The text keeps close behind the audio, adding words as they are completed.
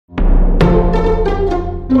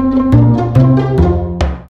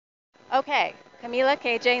Camila,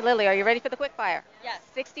 KJ, Lily, are you ready for the quick fire? Yes.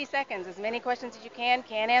 60 seconds, as many questions as you can.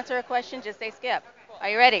 Can't answer a question, just say skip. Are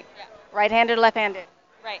you ready? Yeah. Right-handed or left-handed?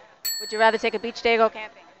 Right. Would you rather take a beach day or go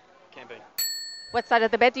camping? Camping. What side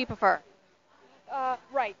of the bed do you prefer?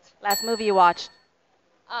 Right. Last movie you watched?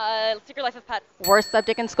 Secret Life of Pets. Worst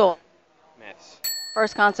subject in school? Maths.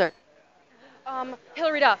 First concert?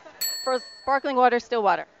 Hillary Duff. First sparkling water, still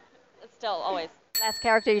water? Still, always. Last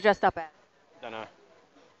character you dressed up as? Don't know.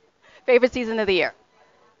 Favorite season of the year?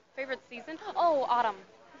 Favorite season? Oh, autumn.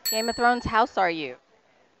 Game of Thrones, house are you?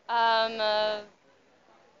 Lannister.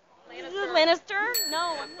 Lannister?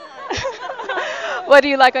 No, I'm not. What do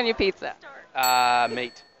you like on your pizza?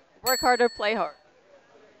 Meat. Work hard or play hard?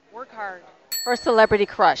 Work hard. First celebrity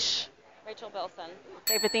crush? Rachel Bilson.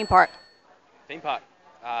 Favorite theme park? Theme park.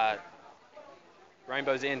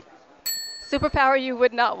 Rainbow's End. Superpower you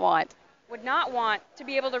would not want? Would not want to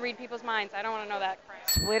be able to read people's minds. I don't want to know that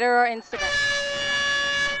crap. Twitter or Instagram?